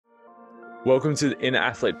Welcome to the Inner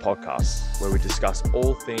Athlete Podcast, where we discuss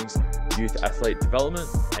all things youth athlete development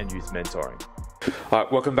and youth mentoring. All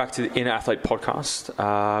right, welcome back to the Inner Athlete Podcast.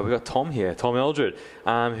 We've got Tom here, Tom Eldred,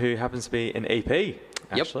 who happens to be an EP,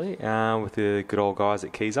 actually, with the good old guys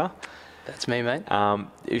at Keezer. That's me, mate.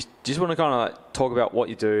 You just want to kind of talk about what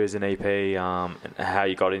you do as an EP, and how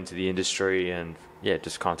you got into the industry, and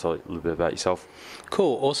just kind of tell a little bit about yourself.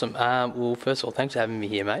 Cool, awesome. Well, first of all, thanks for having me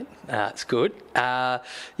here, mate. It's good.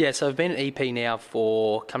 So I've been an EP now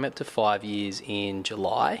for coming up to 5 years in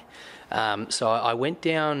July. So I went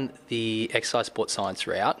down the exercise sports science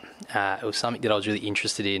route. It was something that I was really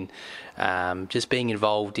interested in, just being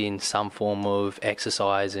involved in some form of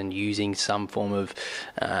exercise and using some form of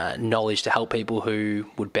knowledge to help people who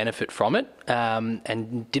would benefit from it,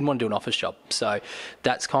 and didn't want to do an office job. So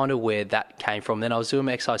that's kind of where that came from. Then I was doing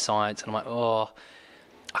my exercise science, and I'm like,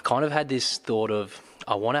 I kind of had this thought of,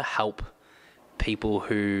 I want to help people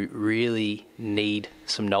who really need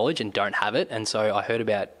some knowledge and don't have it. And so I heard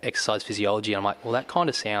about exercise physiology, and I'm like, well, that kind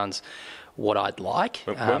of sounds what I'd like.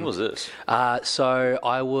 When was this? So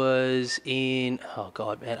I was in,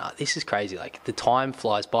 this is crazy. Like, the time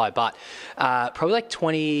flies by, but probably like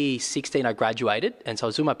 2016 I graduated, and so I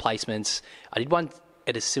was doing my placements. I did one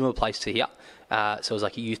at a similar place to here. So it was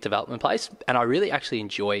like a youth development place, and I really actually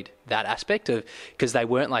enjoyed that aspect of, because they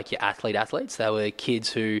weren't like your athletes. They were kids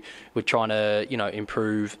who were trying to,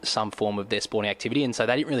 improve some form of their sporting activity, and so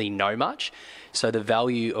they didn't really know much. So the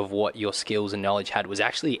value of what your skills and knowledge had was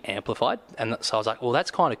actually amplified, and so I was like, well,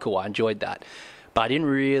 that's kind of cool. I enjoyed that, but I didn't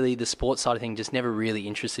really, the sports side of things just never really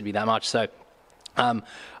interested me that much. So I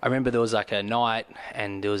remember there was like a night,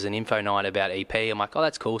 and there was an info night about EP. I'm like, oh,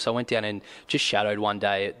 that's cool. So I went down and just shadowed one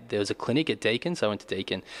day. There was a clinic at Deakin, so I went to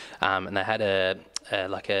Deakin, and they had a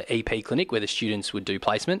EP clinic where the students would do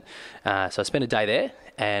placement. So I spent a day there,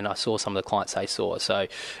 and I saw some of the clients they saw. So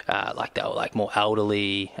they were like more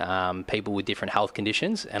elderly, people with different health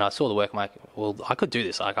conditions, and I saw the work. I'm like, well, I could do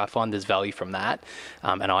this. Like, I find there's value from that,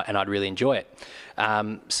 and I'd really enjoy it.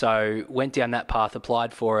 So went down that path,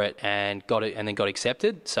 applied for it, and got it, and then got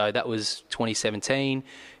accepted. So that was 2017.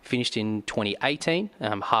 Finished in 2018,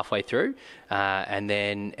 halfway through, and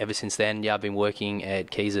then ever since then, I've been working at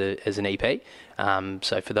Keezer as an EP.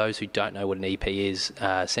 So for those who don't know what an EP is,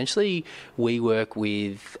 essentially we work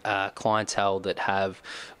with clientele that have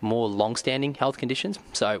more long-standing health conditions.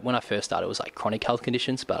 So when I first started, it was like chronic health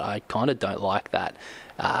conditions, but I kind of don't like that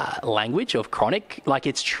language of chronic. Like,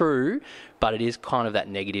 it's true, but it is kind of that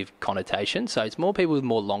negative connotation. So it's more people with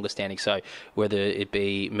more longer standing. So whether it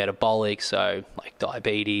be metabolic, so like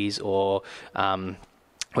diabetes, or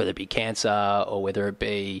whether it be cancer, or whether it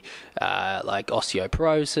be like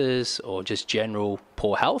osteoporosis, or just general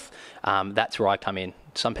poor health, that's where I come in.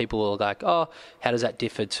 Some people are like, oh, how does that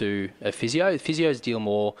differ to a physio? Physios deal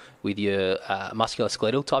more with your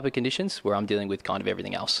musculoskeletal type of conditions, where I'm dealing with kind of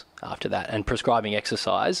everything else after that. And prescribing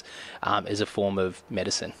exercise is a form of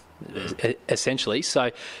medicine, essentially.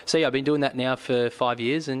 So I've been doing that now for 5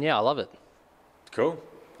 years, and I love it. Cool.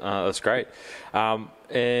 That's great. And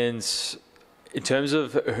in terms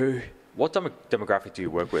of what demographic do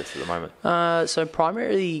you work with at the moment? So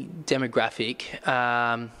primarily demographic.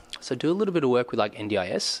 So I do a little bit of work with like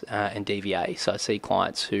NDIS and DVA. So I see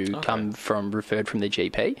clients who come referred from their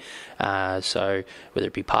GP. So whether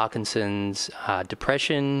it be Parkinson's,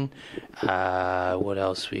 depression, what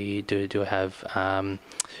else we do? Do I have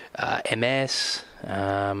MS,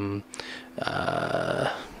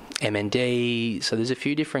 MND, so there's a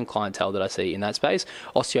few different clientele that I see in that space.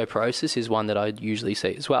 Osteoporosis is one that I usually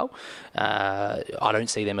see as well. I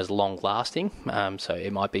don't see them as long-lasting, so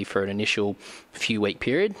it might be for an initial few-week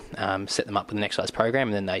period, set them up with an exercise program,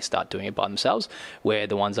 and then they start doing it by themselves, where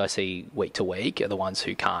the ones I see week to week are the ones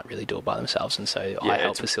who can't really do it by themselves, and so I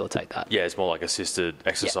help facilitate that. Yeah, it's more like assisted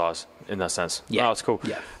exercise in that sense. Yeah. Oh, it's cool.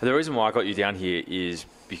 Yeah. The reason why I got you down here is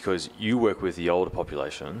because you work with the older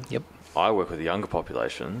population. Yep. I work with the younger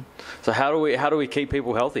population. So how do we keep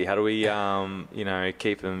people healthy? How do we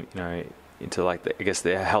keep them into like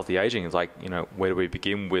their healthy aging? It's like, where do we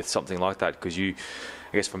begin with something like that? Because I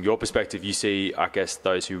guess from your perspective, you see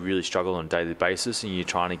those who really struggle on a daily basis, and you're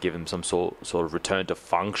trying to give them some sort of return to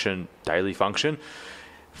function, daily function.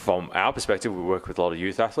 From our perspective, we work with a lot of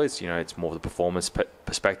youth athletes. It's more the performance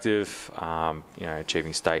perspective,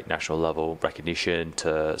 achieving state, national level recognition,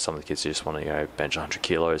 to some of the kids who just want to, bench 100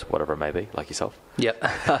 kilos, whatever it may be, like yourself. Yep.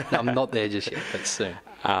 I'm not there just yet, but soon.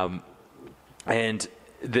 And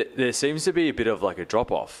there seems to be a bit of like a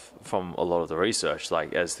drop-off from a lot of the research.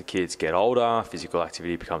 Like as the kids get older, physical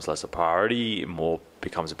activity becomes less a priority, more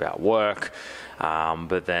becomes about work.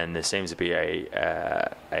 But then there seems to be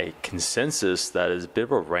a consensus that is a bit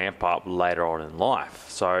of a ramp up later on in life.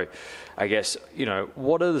 So I guess,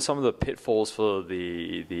 what are some of the pitfalls for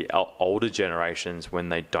the older generations when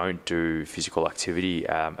they don't do physical activity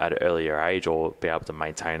at an earlier age or be able to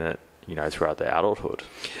maintain it, throughout their adulthood?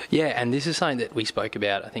 Yeah, and this is something that we spoke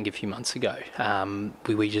about, I think, a few months ago.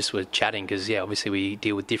 We just were chatting because, obviously we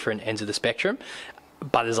deal with different ends of the spectrum.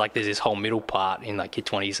 But there's this whole middle part in like your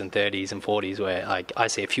 20s and 30s and 40s where like I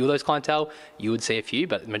see a few of those clientele, you would see a few,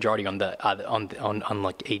 but the majority on the on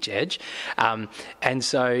like each edge. And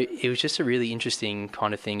so it was just a really interesting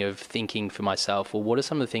kind of thing of thinking for myself, well, what are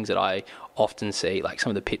some of the things that I often see, like some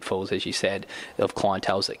of the pitfalls, as you said, of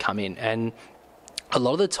clientels that come in? And a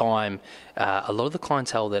lot of the time, a lot of the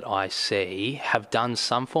clientele that I see have done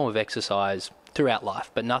some form of exercise throughout life,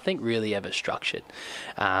 but nothing really ever structured.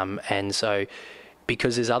 And so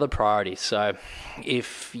because there's other priorities. So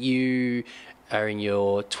if you are in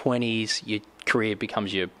your 20s, your career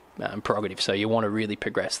becomes your prerogative. So you want to really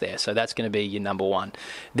progress there. So that's going to be your number one.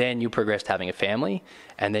 Then you'll progress to having a family,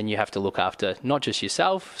 and then you have to look after not just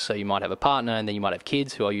yourself. So you might have a partner, and then you might have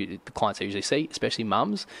kids who are the clients I usually see, especially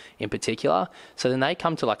mums in particular. So then they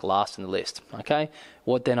come to like last in the list. Okay.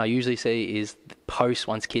 What then I usually see is post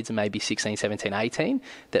once kids are maybe 16, 17, 18,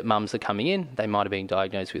 that mums are coming in. They might have been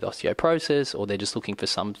diagnosed with osteoporosis, or they're just looking for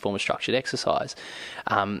some form of structured exercise.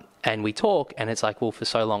 And we talk, and it's like, well, for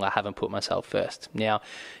so long I haven't put myself first. Now,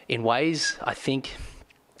 in ways, I think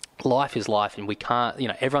life is life, and we can't,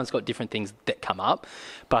 everyone's got different things that come up.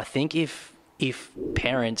 But I think if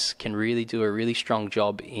parents can really do a really strong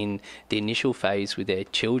job in the initial phase with their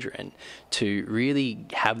children to really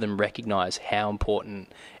have them recognise how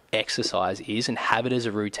important exercise is and have it as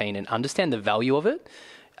a routine and understand the value of it,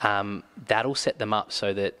 that'll set them up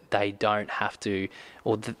so that they don't have to,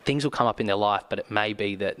 or things will come up in their life, but it may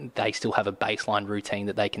be that they still have a baseline routine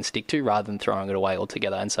that they can stick to rather than throwing it away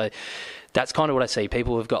altogether. And so that's kind of what I see.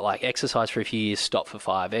 People have got like exercise for a few years, stop for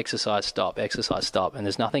 5, exercise, stop, and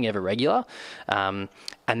there's nothing ever regular. And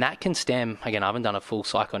that can stem, again, I haven't done a full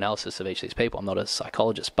psychoanalysis of each of these people. I'm not a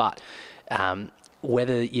psychologist, but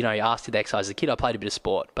whether, you asked to exercise as a kid, I played a bit of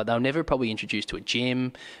sport, but they were never probably introduced to a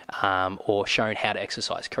gym or shown how to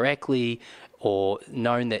exercise correctly, or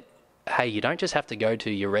known that, hey, you don't just have to go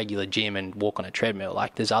to your regular gym and walk on a treadmill.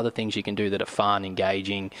 Like, there's other things you can do that are fun,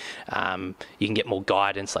 engaging. You can get more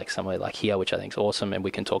guidance, like somewhere like here, which I think is awesome, and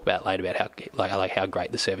we can talk about later about how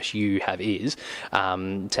great the service you have is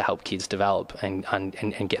to help kids develop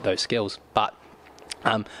and get those skills. But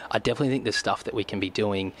I definitely think there's stuff that we can be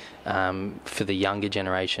doing for the younger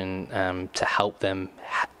generation to help them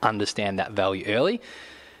understand that value early.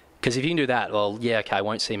 Because if you can do that, well, yeah, okay, I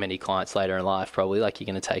won't see many clients later in life, probably, like you're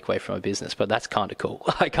going to take away from a business, but that's kind of cool.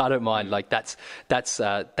 Like, I don't mind. Like, that's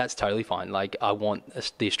totally fine. Like, I want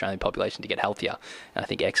the Australian population to get healthier, and I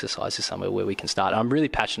think exercise is somewhere where we can start. I'm really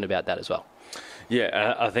passionate about that as well.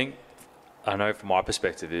 Yeah, I know from my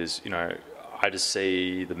perspective is, I just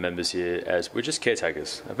see the members here as we're just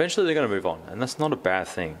caretakers. Eventually they're going to move on, and that's not a bad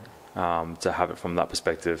thing to have it from that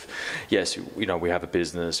perspective. Yes, we have a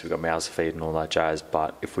business, we've got mouths to feed and all that jazz,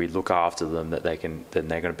 but if we look after them, then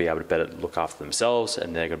they're going to be able to better look after themselves,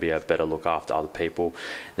 and they're going to be able to better look after other people.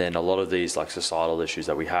 Then a lot of these like societal issues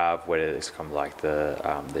that we have, whether it's come like the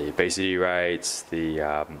obesity rates,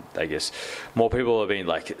 I guess more people are being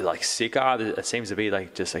like sicker. It seems to be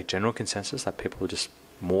like just a general consensus that people are just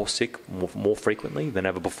more sick more frequently than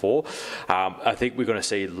ever before. I think we're going to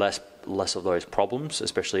see less of those problems,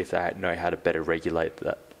 especially if they know how to better regulate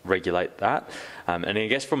that. And I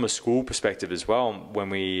guess from a school perspective as well,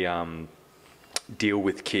 when we deal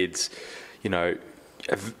with kids,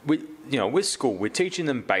 with school, we're teaching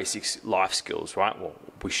them basic life skills, right? Well,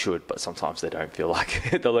 we should, but sometimes they don't feel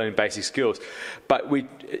like they're learning basic skills. But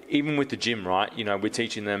even with the gym, right? We're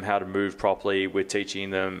teaching them how to move properly. We're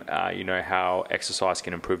teaching them, how exercise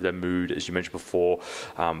can improve their mood, as you mentioned before,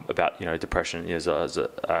 about, depression is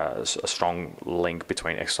a strong link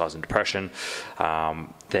between exercise and depression.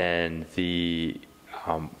 Then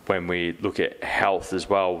when we look at health as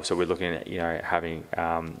well, so we're looking at, having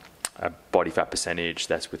a body fat percentage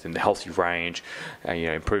that's within the healthy range,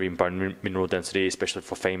 improving bone mineral density, especially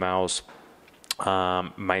for females.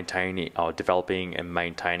 maintaining or developing and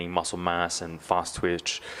maintaining muscle mass and fast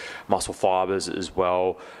twitch muscle fibers as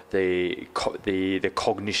well. The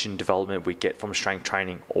cognition development we get from strength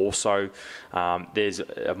training also. There's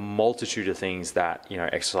a multitude of things that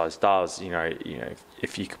exercise does.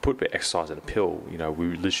 If you could put exercise in a pill,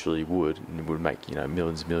 we literally would, and it would make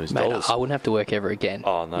millions and millions of dollars. I wouldn't have to work ever again.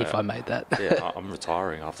 Oh, no. If I made that. Yeah, I'm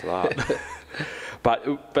retiring after that.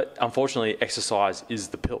 But unfortunately, exercise is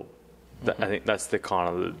the pill. I think that's the kind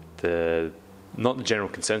of the not the general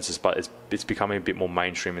consensus, but it's becoming a bit more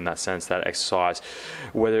mainstream in that sense that exercise,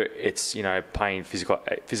 whether it's playing physical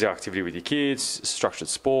activity with your kids, structured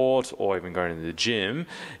sport, or even going to the gym,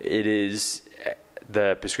 it is.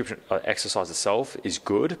 The prescription exercise itself is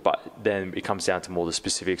good, but then it comes down to more the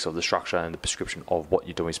specifics of the structure and the prescription of what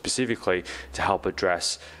you're doing specifically to help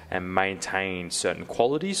address and maintain certain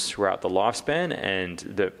qualities throughout the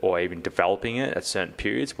lifespan, or even developing it at certain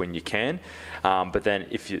periods when you can. But then,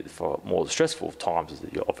 for more stressful times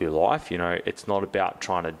of your life, it's not about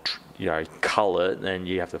trying to cull it and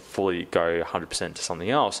you have to fully go 100% to something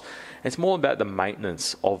else. It's more about the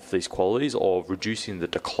maintenance of these qualities or reducing the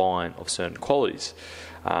decline of certain qualities.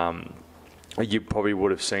 You probably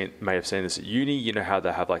may have seen this at uni. How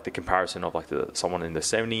they have like the comparison of like someone in the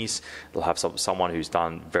 70s. They'll have someone who's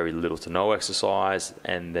done very little to no exercise,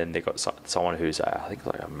 and then they got someone who's I think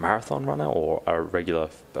like a marathon runner or a regular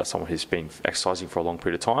someone who's been exercising for a long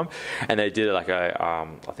period of time. And they did like I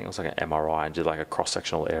think it was like an MRI and did like a cross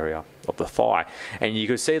sectional area of the thigh, and you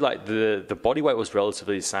could see like the body weight was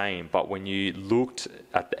relatively the same, but when you looked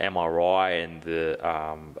at the MRI and the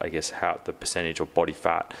I guess how the percentage of body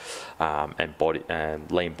fat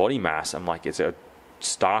and lean body mass, I'm like, it's a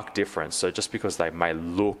stark difference. So just because they may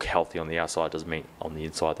look healthy on the outside doesn't mean on the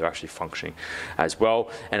inside they're actually functioning as well.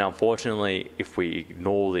 And unfortunately, if we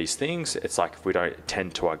ignore these things, it's like if we don't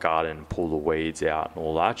tend to our garden and pull the weeds out and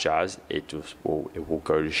all that jazz, it will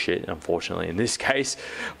go to shit. Unfortunately, in this case,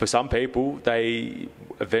 for some people,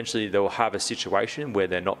 they'll have a situation where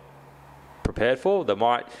they're not prepared for. There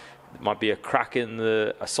might be a crack in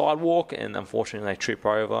a sidewalk, and unfortunately they trip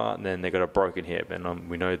over, and then they got a broken hip. And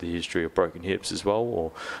we know the history of broken hips as well,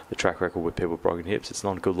 or the track record with people with broken hips. It's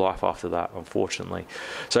not a good life after that, unfortunately.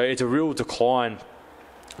 So it's a real decline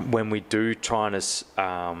when we do try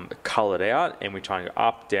and cull it out, and we try and go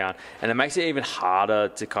up, down, and it makes it even harder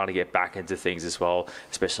to kind of get back into things as well,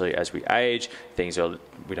 especially as we age.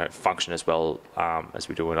 We don't function as well as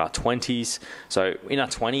we do in our 20s. So in our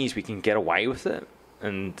 20s, we can get away with it.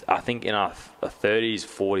 And I think in our 30s,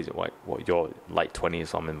 40s, you're late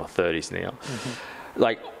 20s, I'm in my 30s now. Mm-hmm.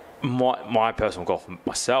 Like my personal goal for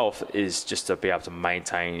myself is just to be able to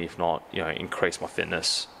maintain, if not, increase my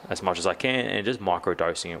fitness as much as I can, and just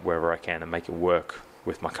microdosing it wherever I can and make it work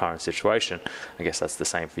with my current situation. I guess that's the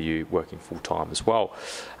same for you working full-time as well.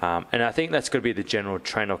 And I think that's going to be the general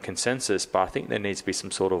trend or consensus, but I think there needs to be some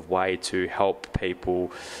sort of way to help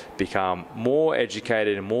people become more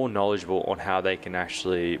educated and more knowledgeable on how they can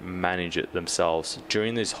actually manage it themselves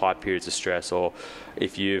during these high periods of stress. Or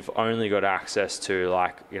if you've only got access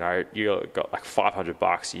to you've got like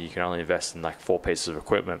 $500, you can only invest in like 4 pieces of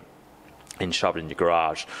equipment and shove it in your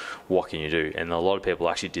garage, what can you do? And a lot of people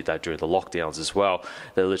actually did that during the lockdowns as well.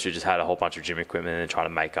 They literally just had a whole bunch of gym equipment and trying to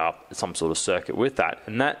make up some sort of circuit with that.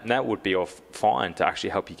 And that would be fine to actually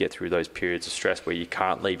help you get through those periods of stress where you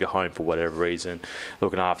can't leave your home for whatever reason,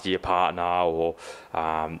 looking after your partner, or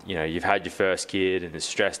you've had your first kid and it's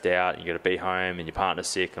stressed out and you got to be home and your partner's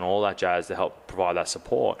sick and all that jazz to help provide that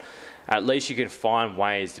support. At least you can find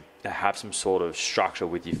ways to have some sort of structure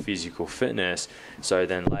with your physical fitness, so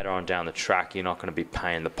then later on down the track you're not going to be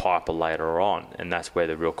paying the piper later on, and that's where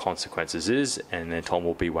the real consequences is. And then Tom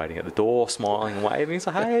will be waiting at the door, smiling and waving,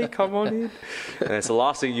 so hey, come on in. And it's the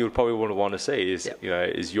last thing you would probably want to see is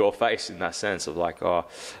is your face in that sense of like, oh,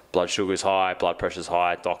 blood sugar's high, blood pressure's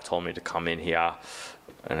high, doc told me to come in here,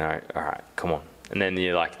 and all right, come on. And then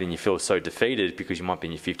you feel so defeated because you might be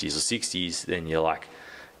in your 50s or 60s, then you're like,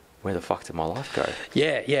 where the fuck did my life go?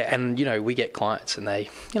 Yeah, and we get clients, and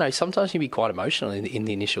they, sometimes you can be quite emotional in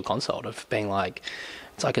the initial consult of being like,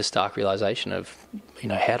 it's like a stark realization of,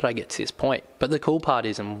 how did I get to this point? But the cool part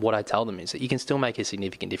is, and what I tell them is that you can still make a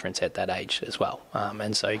significant difference at that age as well.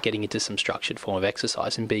 And so getting into some structured form of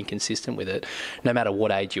exercise and being consistent with it, no matter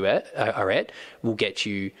what age you are at, will get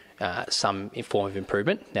you some form of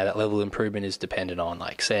improvement. Now, that level of improvement is dependent on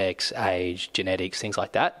like sex, age, genetics, things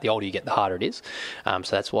like that. The older you get, the harder it is. So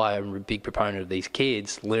that's why I'm a big proponent of these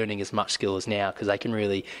kids learning as much skill as now, because they can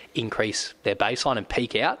really increase their baseline and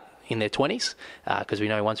peak out in their 20s, because we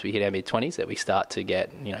know once we hit our mid-20s that we start to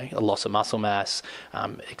get, a loss of muscle mass,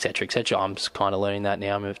 et cetera, et cetera. I'm kind of learning that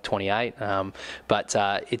now. I'm 28, but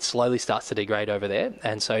it slowly starts to degrade over there.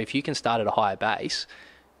 And so if you can start at a higher base,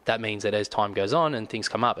 that means that as time goes on and things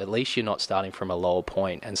come up, at least you're not starting from a lower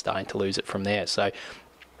point and starting to lose it from there. So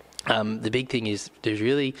the big thing is there's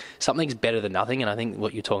really something's better than nothing, and I think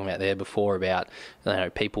what you're talking about there before about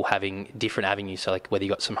people having different avenues, so like whether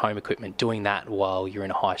you've got some home equipment, doing that while you're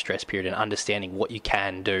in a high stress period and understanding what you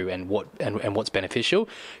can do and what's beneficial,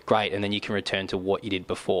 great, and then you can return to what you did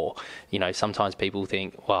before. Sometimes people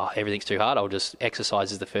think, well, everything's too hard, I'll just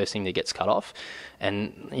exercise is the first thing that gets cut off,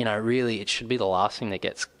 and really it should be the last thing that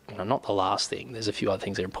gets not the last thing. There's a few other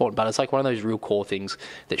things that are important, but it's like one of those real core things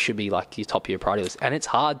that should be like your top of your priority list. And it's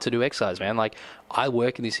hard to do exercise, man. Like, I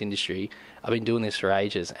work in this industry. I've been doing this for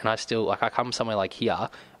ages, and I still, I come somewhere like here,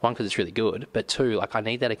 one, because it's really good, but two, I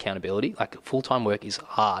need that accountability. Like, full-time work is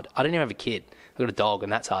hard. I don't even have a kid. I've got a dog,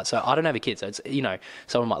 and that's hard. So I don't have a kid. So it's,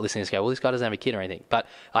 someone might listen to this and go, well, this guy doesn't have a kid or anything. But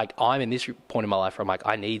I'm in this point in my life where I'm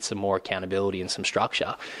I need some more accountability and some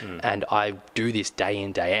structure. And I do this day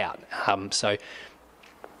in, day out. So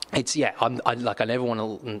it's, I never want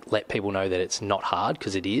to let people know that it's not hard,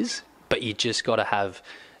 because it is, but you just got to have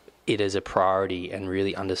it as a priority and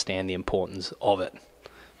really understand the importance of it.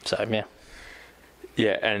 So, yeah.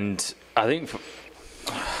 Yeah, and I think,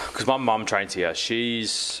 because my mum trains here,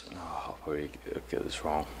 she's, I'll probably get this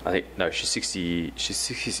wrong. I think, no, she's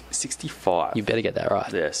 65. You better get that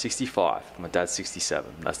right. Yeah, 65. My dad's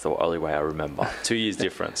 67. That's the only way I remember. 2 years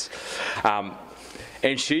difference.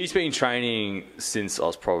 And she's been training since I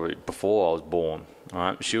was probably before I was born.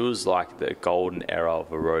 Right? She was like the golden era of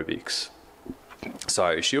aerobics.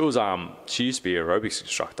 So she used to be an aerobics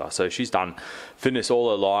instructor. So she's done fitness all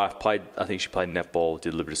her life. I think she played netball, did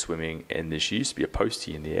a little bit of swimming, and then she used to be a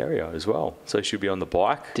postie in the area as well. So she'd be on the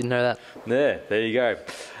bike. Didn't know that. Yeah, there you go.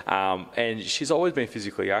 And she's always been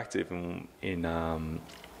physically active with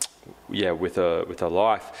her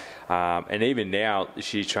life. And even now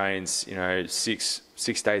she trains, 6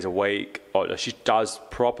 days a week. She does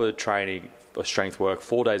proper training or strength work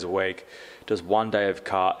 4 days a week, does 1 day of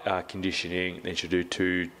conditioning, then she'll do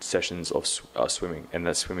 2 sessions of swimming, and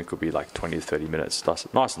that swimming could be like 20 to 30 minutes.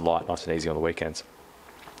 That's nice and light, nice and easy on the weekends.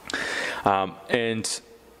 And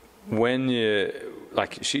when you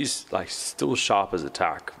she's still sharp as a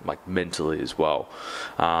tack, mentally as well.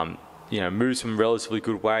 Moves from relatively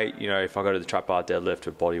good weight. If I go to the trap bar deadlift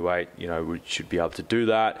with body weight, we should be able to do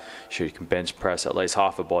that. She can bench press at least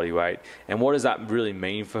half her body weight. And what does that really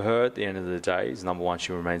mean for her at the end of the day is, number one,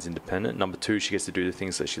 she remains independent. Number two, she gets to do the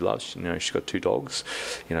things that she loves. She's got 2 dogs,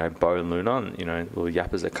 Bo and Luna, and, little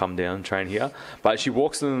yappers that come down and train here. But she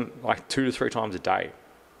walks them 2 to 3 times a day.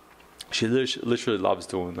 She literally loves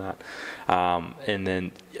doing that. And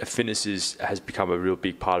then fitness has become a real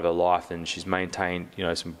big part of her life, and she's maintained,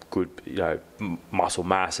 some good, muscle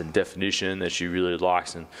mass and definition that she really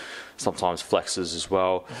likes, and sometimes flexes as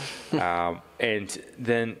well. And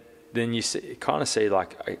then you kind of see, I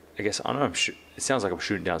guess, I don't know, it sounds like I'm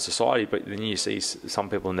shooting down society, but then you see some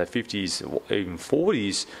people in their 50s, or even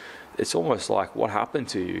 40s, it's almost like, what happened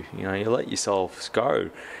to you? You let yourself go.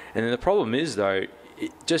 And then the problem is, though,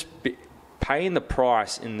 paying the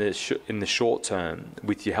price in the short term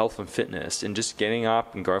with your health and fitness, and just getting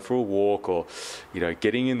up and going for a walk, or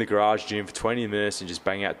getting in the garage gym for 20 minutes and just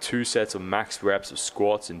banging out 2 sets of max reps of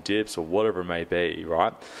squats and dips or whatever it may be,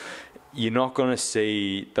 right? You're not going to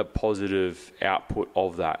see the positive output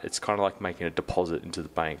of that. It's kind of like making a deposit into the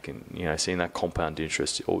bank and seeing that compound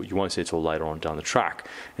interest, or you won't see it till later on down the track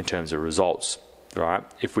in terms of results, right?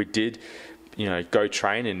 If we did go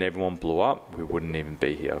train and everyone blew up, we wouldn't even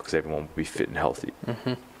be here, because everyone would be fit and healthy,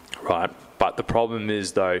 right? But the problem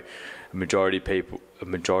is, though, a majority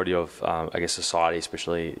of I guess society,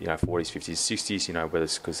 especially 40s, 50s, 60s, whether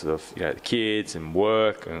it's because of the kids and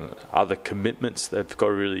work and other commitments they've got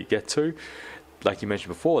to really get to, like you mentioned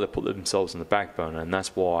before, they put themselves on the back burner, and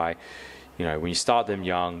that's why when you start them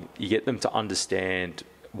young, you get them to understand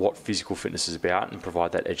what physical fitness is about and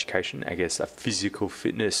provide that education, I guess, a physical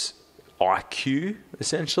fitness IQ,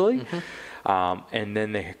 essentially. And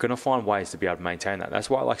then they're going to find ways to be able to maintain that.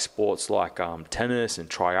 That's why sports like tennis and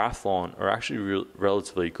triathlon are actually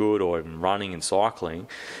relatively good, or even running and cycling,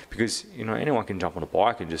 because anyone can jump on a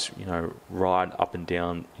bike and just ride up and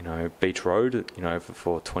down Beach Road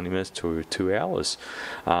for 20 minutes to 2 hours.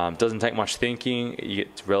 Doesn't take much thinking. You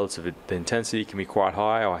get the intensity can be quite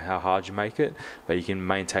high, or how hard you make it, but you can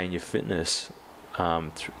maintain your fitness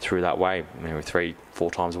through that way,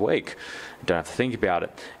 3-4 times a week. You don't have to think about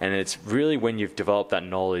it. And it's really when you've developed that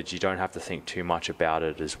knowledge, you don't have to think too much about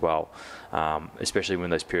it as well, especially when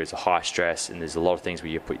those periods of high stress and there's a lot of things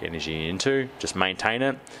where you put your energy into. Just maintain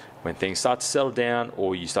it. When things start to settle down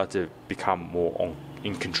or you start to become more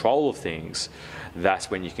in control of things,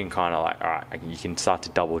 that's when you can kind of like, all right, you can start to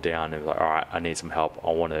double down and be like, all right, I need some help.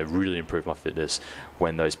 I want to really improve my fitness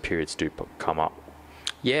when those periods do come up.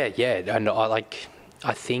 Yeah, and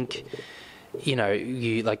I think, you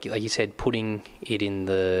like you said, putting it in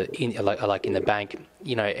the bank.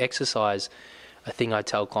 Exercise. A thing I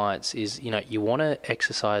tell clients is, you want to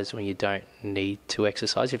exercise when you don't need to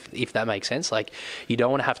exercise, if that makes sense. Like, you don't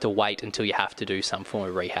want to have to wait until you have to do some form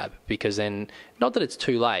of rehab, because then, not that it's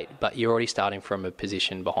too late, but you're already starting from a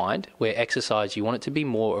position behind. Where exercise, you want it to be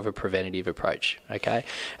more of a preventative approach, okay?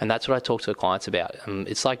 And that's what I talk to clients about.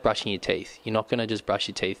 It's like brushing your teeth. You're not going to just brush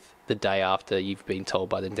your teeth the day after you've been told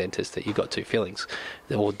by the dentist that you've got 2 fillings,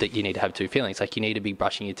 or that you need to have 2 fillings. Like, you need to be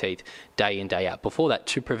brushing your teeth day in, day out before that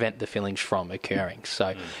to prevent the fillings from occurring.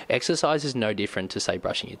 So exercise is no different to, say,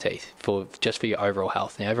 brushing your teeth just for your overall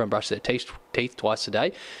health. Now, everyone brushes their teeth twice a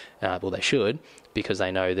day. Well, they should, because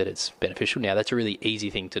they know that it's beneficial. Now, that's a really easy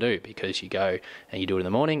thing to do, because you go and you do it in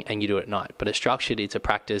the morning and you do it at night. But it's structured, it's a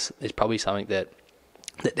practice, it's probably something that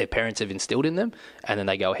their parents have instilled in them, and then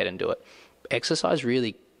they go ahead and do it. Exercise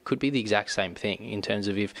really could be the exact same thing, in terms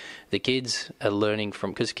of if the kids are learning from,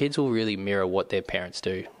 because kids will really mirror what their parents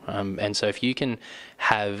do. And so if you can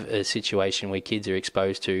have a situation where kids are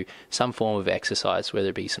exposed to some form of exercise, whether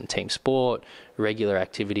it be some team sport, regular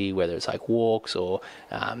activity, whether it's like walks, or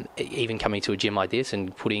even coming to a gym like this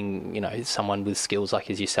and putting, someone with skills like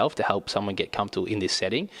as yourself to help someone get comfortable in this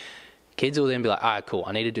setting, kids will then be like, all right, cool,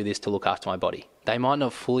 I need to do this to look after my body. They might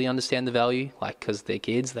not fully understand the value, because they're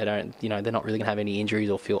kids. They don't, they're not really going to have any injuries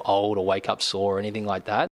or feel old or wake up sore or anything like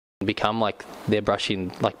that. Become like they're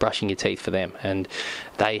brushing your teeth for them. And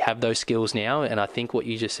they have those skills now. And I think what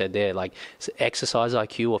you just said there, like exercise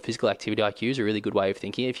IQ or physical activity IQ, is a really good way of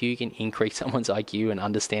thinking. If you can increase someone's IQ and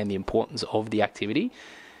understand the importance of the activity,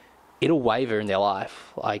 it'll waver in their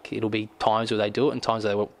life. Like, it'll be times where they do it and times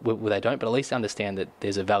where they don't, but at least understand that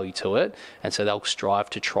there's a value to it, and so they'll strive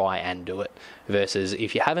to try and do it. Versus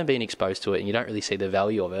if you haven't been exposed to it and you don't really see the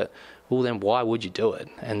value of it, well, then why would you do it?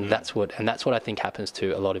 And that's what I think happens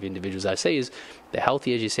to a lot of individuals I see, is they're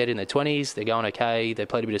healthy, as you said, in their 20s, they're going okay, they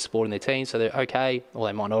played a bit of sport in their teens, so they're okay, or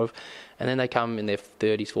they might not have, and then they come in their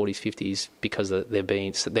 30s, 40s, 50s because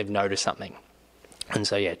they've noticed something. And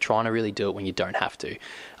so, trying to really do it when you don't have to,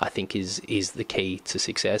 I think is the key to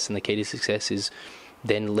success. And the key to success is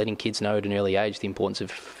then letting kids know at an early age the importance of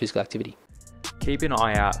physical activity. Keep an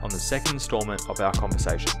eye out on the second installment of our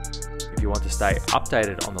conversation. If you want to stay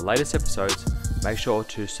updated on the latest episodes, make sure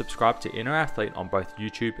to subscribe to Inner Athlete on both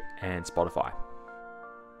YouTube and Spotify.